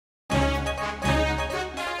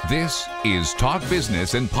This is Talk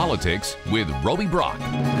Business and Politics with Roby Brock.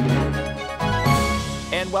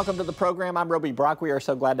 And welcome to the program. I'm Roby Brock. We are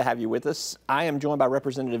so glad to have you with us. I am joined by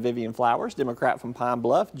Representative Vivian Flowers, Democrat from Pine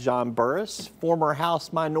Bluff, John Burris, former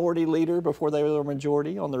House Minority Leader before they were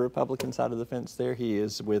majority on the Republican side of the fence there. He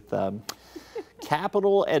is with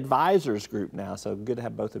Capital Advisors Group now, so good to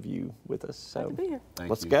have both of you with us. So glad to be here.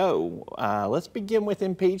 Let's go. Let's begin with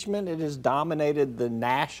impeachment. It has dominated the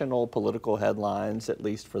national political headlines, at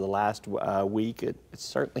least for the last week. It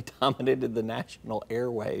certainly dominated the national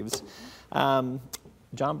airwaves.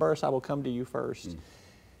 John Burris, I will come to you first.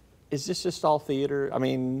 Is this just all theater? I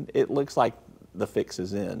mean, it looks like the fix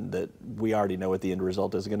is in, that we already know what the end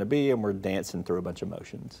result is going to be, and we're dancing through a bunch of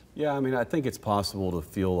motions. Yeah, I mean, I think it's possible to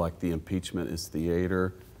feel like the impeachment is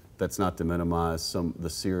theater. That's not to minimize the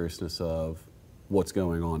seriousness of what's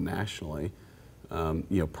going on nationally. You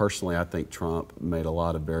know, personally, I think Trump made a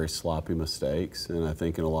lot of very sloppy mistakes, and I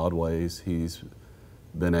think in a lot of ways he's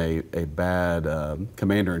been a bad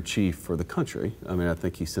commander-in-chief for the country. I mean, I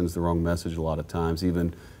think he sends the wrong message a lot of times,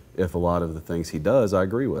 even if a lot of the things he does I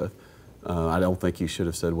agree with. I don't think he should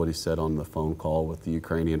have said what he said on the phone call with the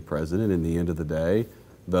Ukrainian president. In the end of the day,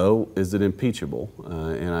 though, is it impeachable?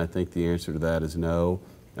 And I think the answer to that is no.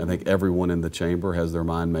 I think everyone in the chamber has their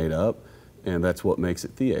mind made up, and that's what makes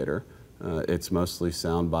it theater. It's mostly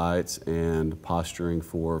sound bites and posturing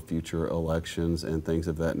for future elections and things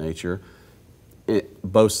of that nature.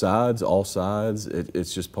 Both sides, all sides,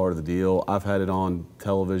 it's just part of the deal. I've had it on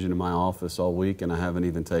television in my office all week, and I haven't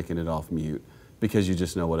even taken it off mute because you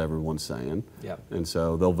just know what everyone's saying. Yep. And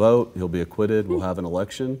so they'll vote, he'll be acquitted, we'll have an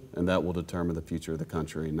election, and that will determine the future of the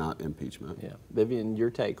country, not impeachment. Yeah. Vivian, your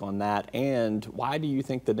take on that, and why do you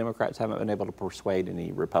think the Democrats haven't been able to persuade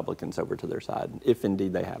any Republicans over to their side, if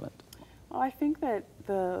indeed they haven't? Well, I think that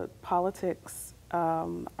the politics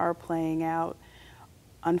are playing out,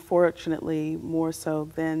 unfortunately, more so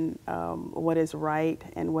than what is right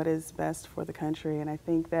and what is best for the country. And I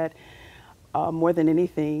think that more than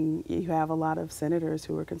anything, you have a lot of senators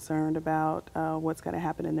who are concerned about what's going to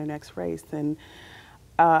happen in their next race. And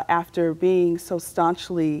after being so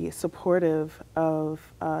staunchly supportive of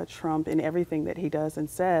Trump in everything that he does and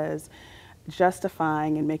says,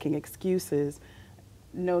 justifying and making excuses,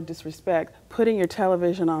 no disrespect, putting your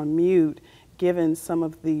television on mute, given some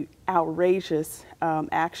of the outrageous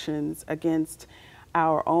actions against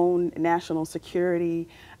our own national security,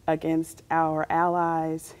 against our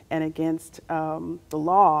allies, and against the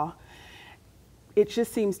law, it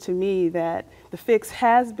just seems to me that the fix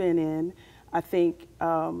has been in. I think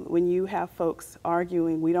when you have folks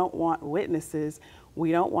arguing, we don't want witnesses,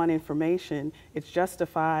 we don't want information, it's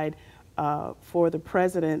justified for the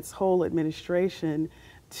president's whole administration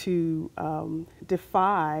to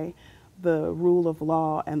defy the rule of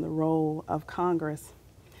law and the role of Congress.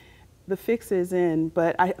 The fix is in,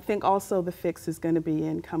 but I think also the fix is going to be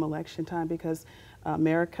in come election time because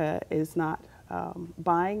America is not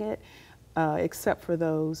buying it, except for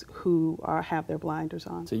those who have their blinders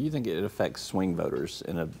on. So you think it affects swing voters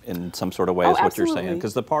in some sort of way, is what you're saying?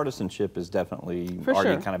 Because the partisanship is definitely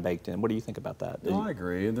already kind of baked in. What do you think about that? No, I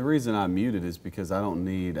agree. And the reason I'm muted is because I don't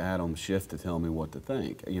need Adam Schiff to tell me what to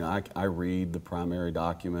think. You know, I read the primary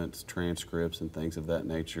documents, transcripts, and things of that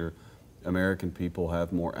nature. American people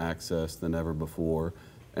have more access than ever before.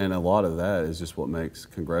 And a lot of that is just what makes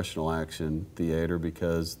congressional action theater,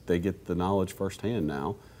 because they get the knowledge firsthand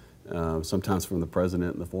now. Sometimes from the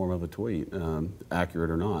president in the form of a tweet,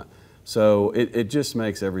 accurate or not. So it just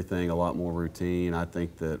makes everything a lot more routine. I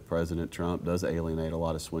think that President Trump does alienate a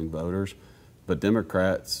lot of swing voters, but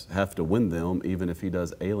Democrats have to win them even if he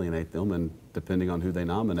does alienate them, and depending on who they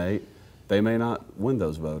nominate, they may not win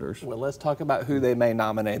those voters. Well, let's talk about who they may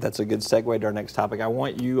nominate. That's a good segue to our next topic. I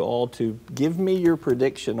want you all to give me your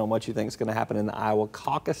prediction on what you think is going to happen in the Iowa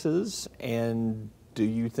caucuses, and do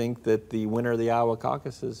you think that the winner of the Iowa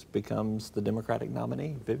caucuses becomes the Democratic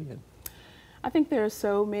nominee? Vivian. I think there are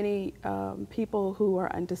so many people who are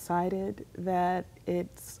undecided that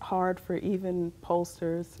it's hard for even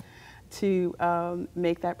pollsters to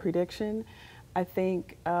make that prediction. I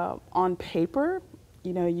think on paper,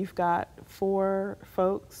 you know, you've got 4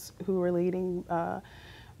 folks who are leading: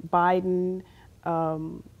 Biden,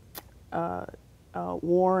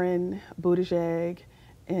 Warren, Buttigieg,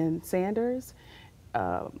 and Sanders.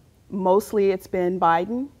 Mostly it's been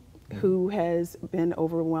Biden who has been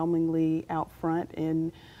overwhelmingly out front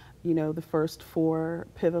in, you know, the first 4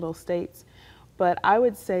 pivotal states. But I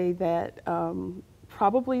would say that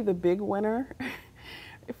probably the big winner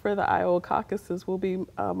for the Iowa caucuses will be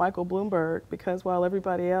Michael Bloomberg, because while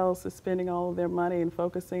everybody else is spending all of their money and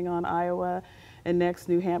focusing on Iowa and next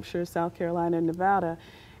New Hampshire, South Carolina, and Nevada,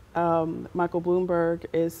 Michael Bloomberg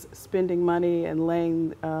is spending money and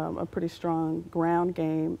laying a pretty strong ground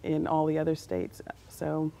game in all the other states.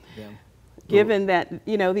 So, given that,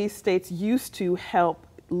 these states used to help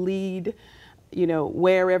lead,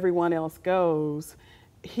 where everyone else goes,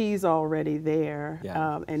 he's already there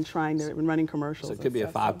and running commercials. So it could be a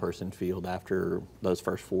 5-person field after those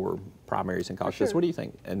first 4 primaries and caucuses. Sure. What do you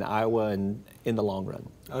think in Iowa and in the long run?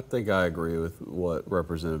 I think I agree with what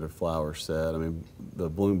Representative Flowers said. I mean,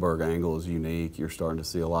 the Bloomberg angle is unique. You're starting to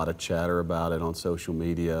see a lot of chatter about it on social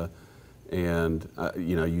media. And,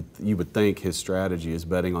 you would think his strategy is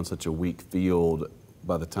betting on such a weak field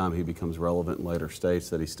by the time he becomes relevant in later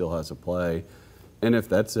states that he still has a play. And if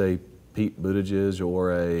that's a Pete Buttigieg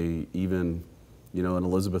or even an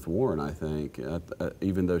Elizabeth Warren, I think,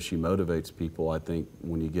 even though she motivates people, I think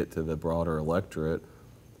when you get to the broader electorate,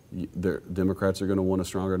 Democrats are going to want a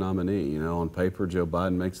stronger nominee. On paper, Joe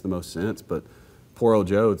Biden makes the most sense, but poor old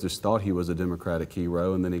Joe just thought he was a Democratic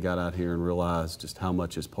hero, and then he got out here and realized just how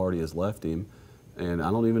much his party has left him. And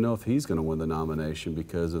I don't even know if he's going to win the nomination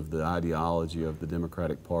because of the ideology of the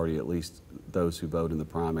Democratic Party, at least those who vote in the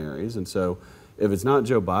primaries. And so if it's not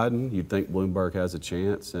Joe Biden, you'd think Bloomberg has a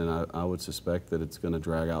chance, and I would suspect that it's going to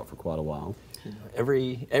drag out for quite a while.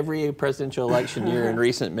 Every presidential election year in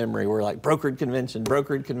recent memory, we're like brokered convention,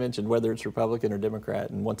 whether it's Republican or Democrat.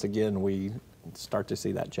 And once again, we start to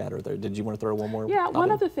see that chatter there. Did you want to throw one more? Yeah,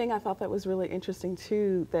 one other thing I thought that was really interesting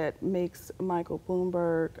too, that makes Michael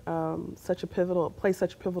Bloomberg play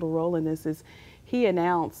such a pivotal role in this, is he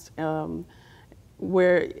announced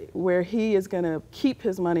where he is going to keep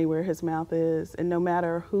his money where his mouth is, and no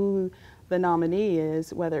matter who the nominee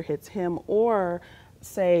is, whether it's him or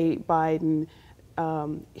say Biden,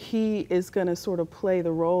 he is going to sort of play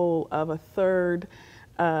the role of a third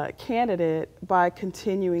candidate by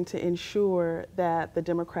continuing to ensure that the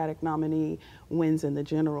Democratic nominee wins in the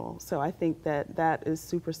general. So I think that is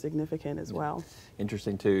super significant as well.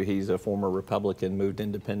 Interesting too, he's a former Republican, moved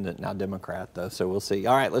independent, now Democrat though, so we'll see.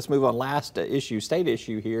 All right, let's move on. Last state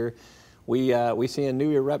issue here. We see a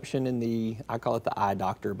new eruption in I call it the eye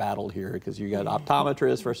doctor battle here, because you got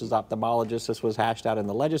optometrists versus ophthalmologists. This was hashed out in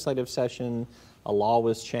the legislative session. A law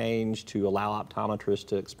was changed to allow optometrists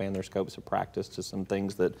to expand their scopes of practice to some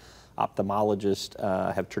things that ophthalmologists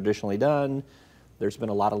have traditionally done. There's been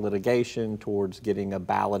a lot of litigation towards getting a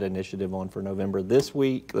ballot initiative on for November. This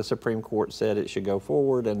week, the Supreme Court said it should go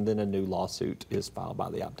forward, and then a new lawsuit is filed by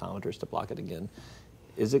the optometrists to block it again.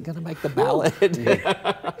 Is it going to make the ballot?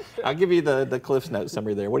 I'll give you the Cliff's Notes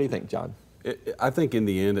summary there. What do you think, John? I think in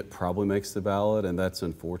the end it probably makes the ballot, and that's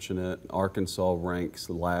unfortunate. Arkansas ranks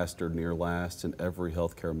last or near last in every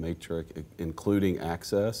healthcare matrix, including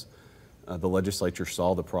access. The legislature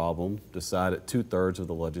saw the problem, decided 2/3 of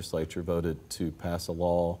the legislature voted to pass a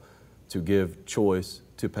law to give choice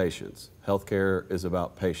to patients. Healthcare is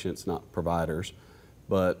about patients, not providers.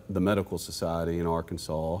 But the Medical Society in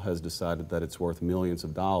Arkansas has decided that it's worth millions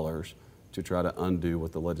of dollars to try to undo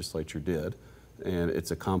what the legislature did. And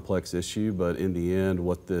it's a complex issue, but in the end,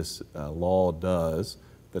 what this law does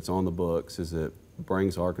that's on the books is it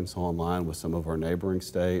brings Arkansas in line with some of our neighboring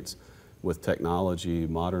states with technology,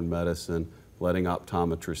 modern medicine, letting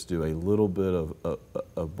optometrists do a little bit of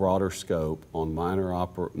a broader scope on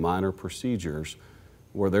minor procedures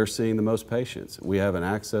where they're seeing the most patients. We have an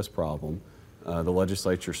access problem. The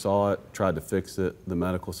legislature saw it, tried to fix it. The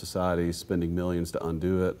Medical Society is spending millions to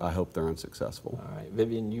undo it. I hope they're unsuccessful. All right,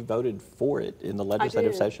 Vivian, you voted for it in the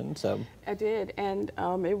legislative session. I did, and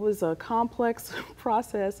it was a complex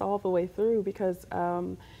process all the way through because,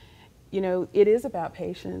 it is about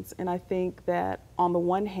patients, and I think that on the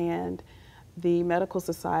one hand, the Medical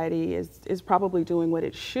Society is probably doing what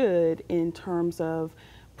it should in terms of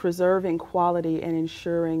preserving quality and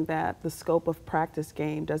ensuring that the scope of practice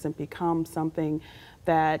game doesn't become something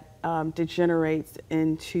that degenerates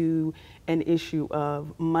into an issue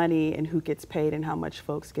of money and who gets paid and how much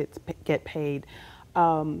folks get paid.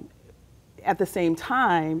 At the same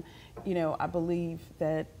time, I believe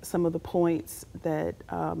that some of the points that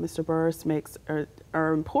Mr. Burris makes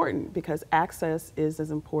are important because access is as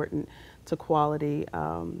important to quality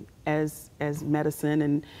as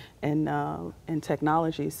medicine and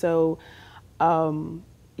technology. So,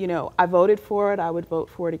 I voted for it. I would vote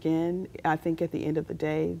for it again. I think at the end of the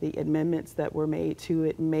day, the amendments that were made to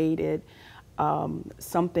it made it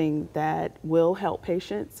something that will help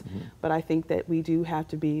patients. Mm-hmm. But I think that we do have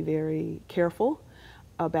to be very careful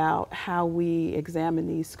about how we examine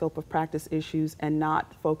these scope of practice issues and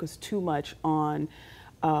not focus too much on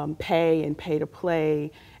pay and pay to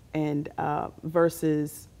play and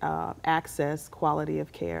versus access, quality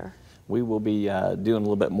of care. we will be doing a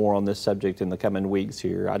little bit more on this subject in the coming weeks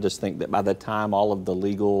here. I just think that by the time all of the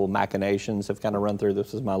legal machinations have kind of run through,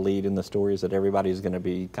 this is my lead in the story, is that everybody's going to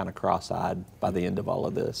be kind of cross-eyed by the end of all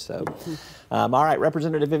of this. So, all right,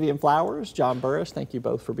 Representative Vivian Flowers, John Burris, thank you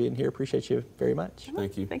both for being here. Appreciate you very much.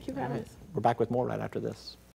 Thank you. Thank you for having us. We're back with more right after this.